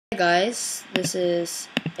guys, this is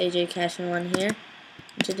AJ Cashman 1 here.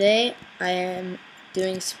 Today I am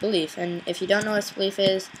doing Spleef, and if you don't know what Spleef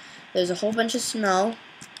is, there's a whole bunch of snow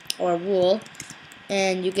or wool,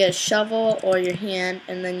 and you get a shovel or your hand,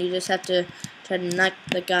 and then you just have to try to knock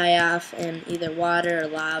the guy off in either water or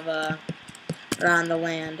lava or on the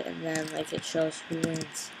land, and then like it shows who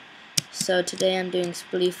wins. So today I'm doing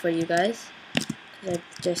Spleef for you guys because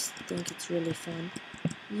I just think it's really fun.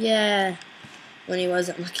 Yeah. When he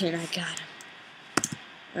wasn't looking, I got him.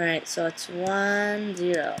 Alright, so it's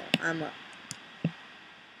 1-0. I'm up.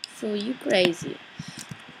 Fool, you crazy.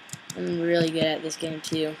 I'm really good at this game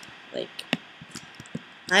too. Like,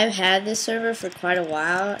 I've had this server for quite a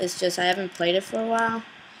while. It's just I haven't played it for a while.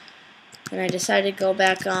 And I decided to go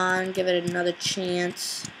back on, give it another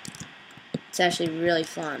chance. It's actually really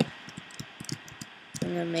fun.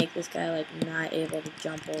 I'm gonna make this guy like not able to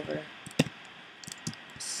jump over.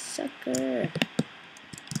 Sucker.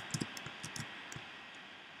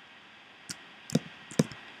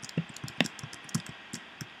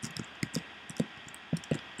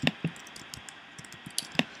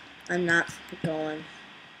 I'm not going.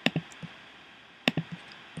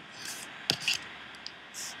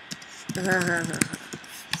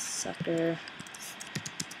 Sucker.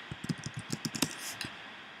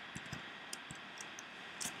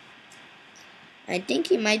 I think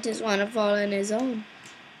he might just want to fall in his own.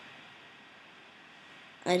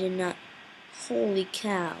 I did not. Holy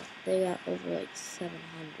cow. They got over like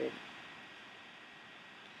 700.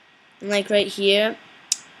 And like right here,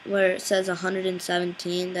 where it says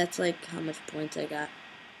 117, that's like how much points I got.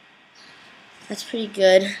 That's pretty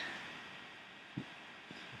good.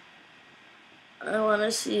 I want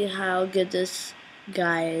to see how good this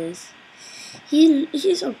guy is.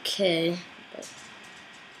 He's okay. But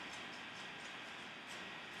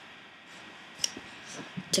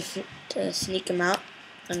to sneak him out,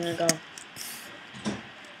 I'm gonna go.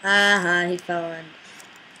 He fell in.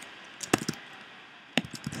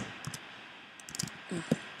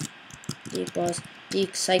 Deep balls.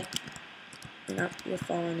 Deep psych. No, you're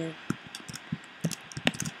falling in.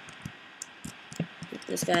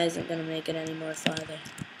 This guy isn't gonna make it any more farther.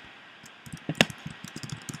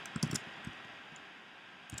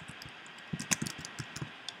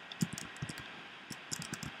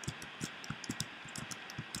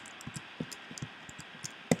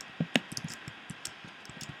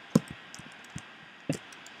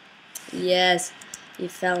 Yes, he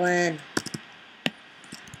fell in.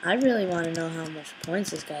 I really want to know how much points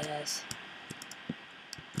this guy has.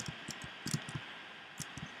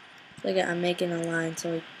 Look at, I'm making a line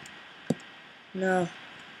so he... No.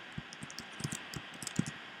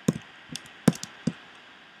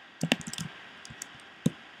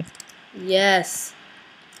 Yes.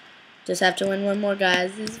 Just have to win one more,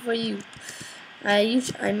 guys. This is for you.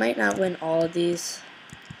 I might not win all of these,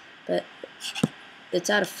 but it's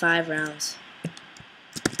out of 5 rounds.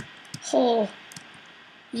 Oh.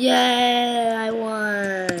 Yeah, I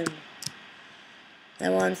won. I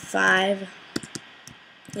won 5.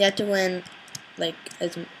 You have to win, like,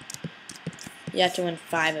 you have to win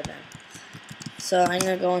 5 of them. So I'm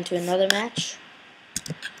gonna go into another match.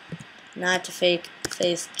 Not to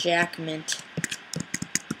face Jack Mint.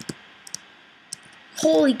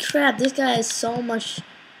 Holy crap! This guy has so much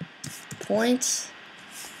points.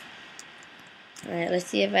 All right, let's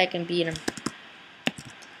see if I can beat him.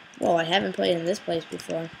 Whoa, I haven't played in this place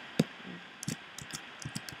before.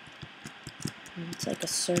 It's like a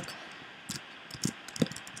circle.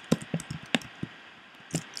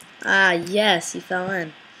 Yes, he fell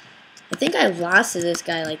in. I think I lost to this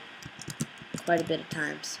guy like quite a bit of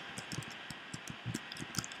times.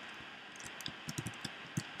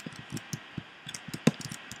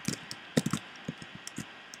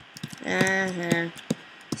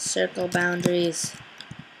 Circle boundaries.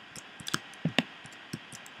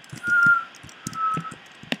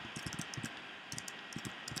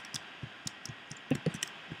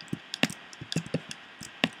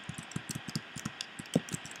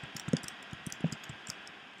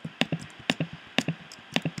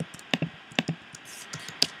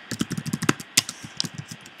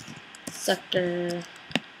 Sucker.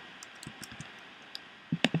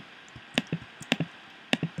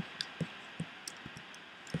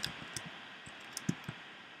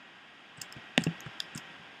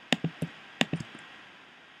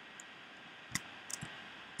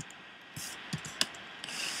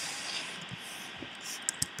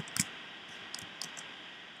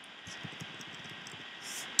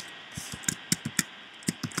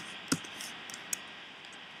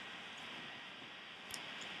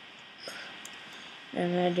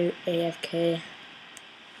 I'm gonna do AFK.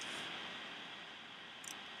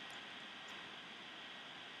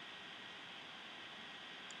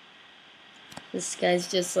 This guy's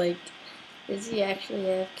just like, is he actually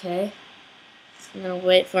AFK? I'm gonna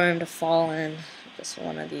wait for him to fall in just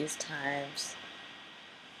one of these times.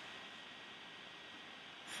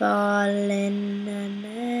 Fall in, na,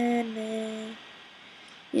 na, na.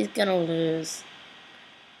 He's gonna lose.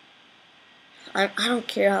 I don't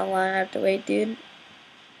care how long I have to wait, dude.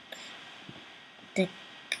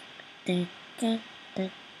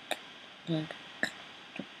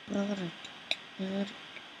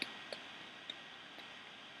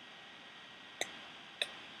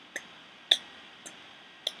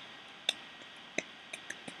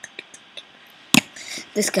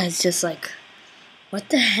 This guy's just like, what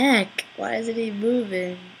the heck? Why isn't he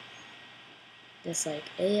moving? Just like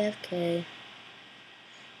AFK.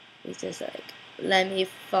 He's just like, let me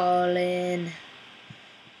fall in.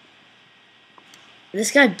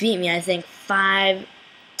 This guy beat me, I think, 5-0.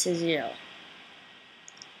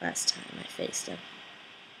 Last time I faced him.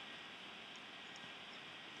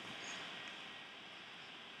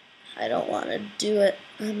 I don't want to do it.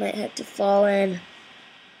 I might have to fall in.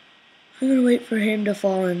 I'm gonna wait for him to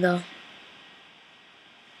fall in, though.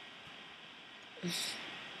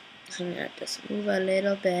 I'm gonna just move a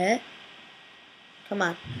little bit. Come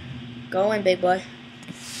on. Go in, big boy.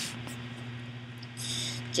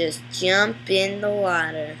 Just jump in the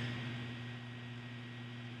water.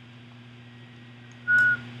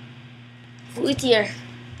 Who's here?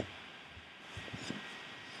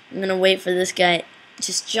 I'm gonna wait for this guy.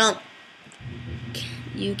 Just jump.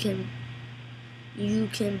 You can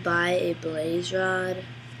buy a blaze rod.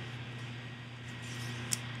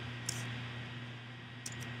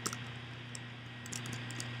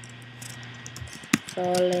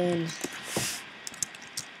 Fall in.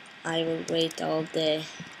 I will wait all day.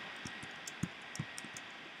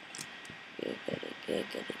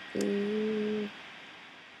 Ooh.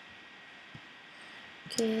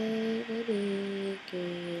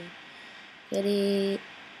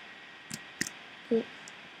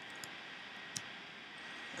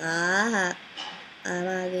 Ah, I'm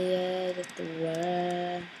at the edge of the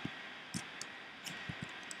world.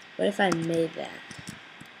 What if I made that?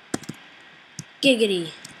 Giggity.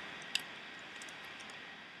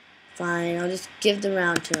 Fine, I'll just give the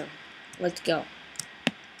round to him. Let's go.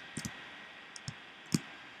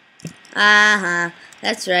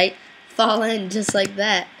 That's right. Fall in just like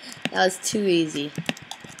that. That was too easy.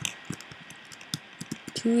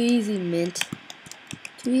 Too easy, mint.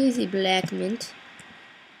 Too easy, black mint.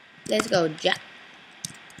 Let's go, Jack.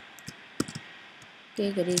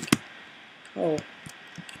 Giggity. Oh.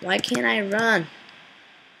 Why can't I run?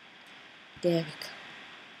 There we go.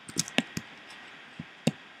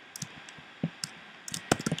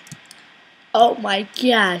 Oh my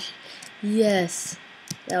gosh. Yes.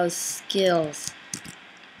 That was skills.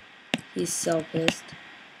 He's so pissed.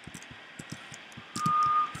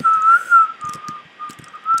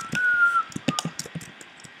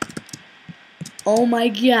 Oh my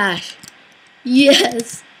gosh.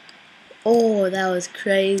 Yes. Oh, that was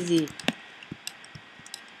crazy.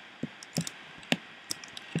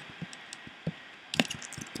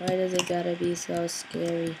 Why does it gotta be so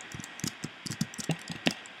scary?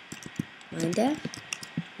 Minecraft?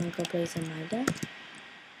 Wanna go play some Minecraft?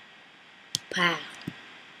 Pow.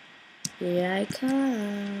 Here I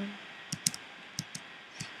come.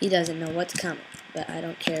 He doesn't know what's coming, but I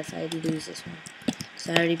don't care if I lose this one. Because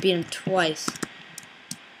I already beat him twice.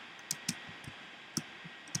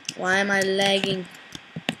 Why am I lagging?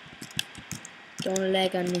 Don't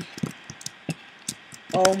lag on me.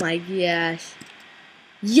 Oh my gosh.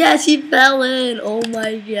 Yes, he fell in! Oh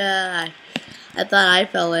my gosh. I thought I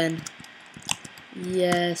fell in.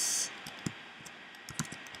 Yes.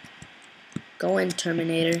 Go in,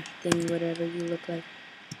 Terminator. Thing, whatever you look like.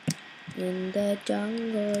 In the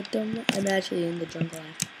jungle. I'm actually in the jungle.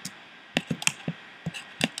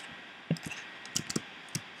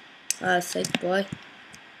 Sick boy.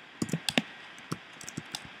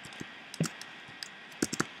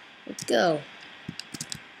 Let's go.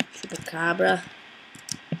 Chupacabra.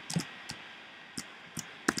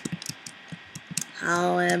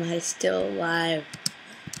 How am I still alive?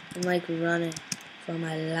 I'm like running for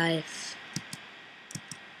my life.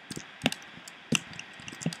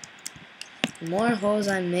 The more holes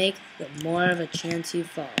I make, the more of a chance he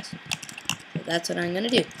falls. So that's what I'm gonna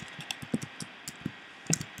do.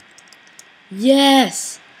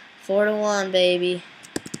 Yes! 4-1, baby.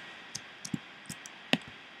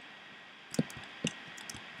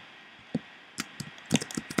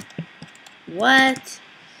 What?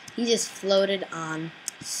 He just floated on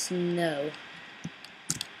snow.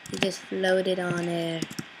 He just floated on air.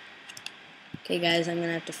 Okay, guys, I'm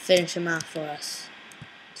gonna have to finish him off for us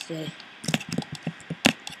today.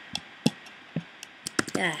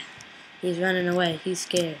 Yeah, he's running away. He's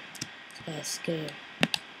scared. This guy's scared.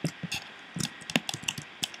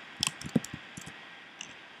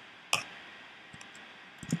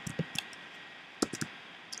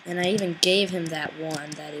 And I even gave him that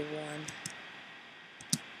one that he won.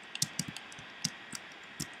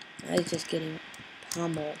 Now he's just getting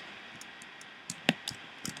pummeled.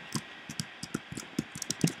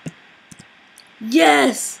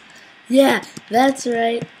 Yes! Yeah, that's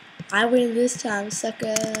right. I win this time,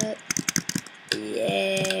 sucker.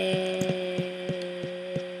 Yeah.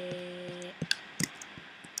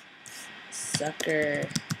 Sucker.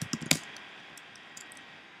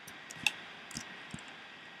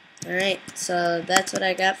 Alright, so that's what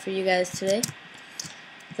I got for you guys today.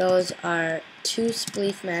 Those are 2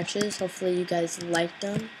 Spleef matches. Hopefully you guys liked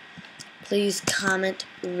them. Please comment,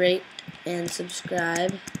 rate, and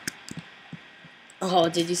subscribe. Oh,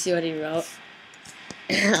 did you see what he wrote?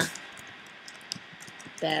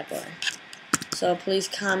 Bad boy. So please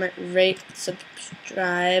comment, rate,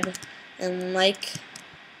 subscribe, and like.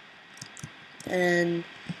 And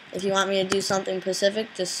if you want me to do something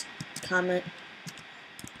specific, just comment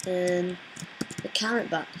in the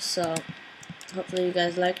comment box. So hopefully you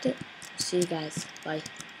guys liked it. See you guys. Bye.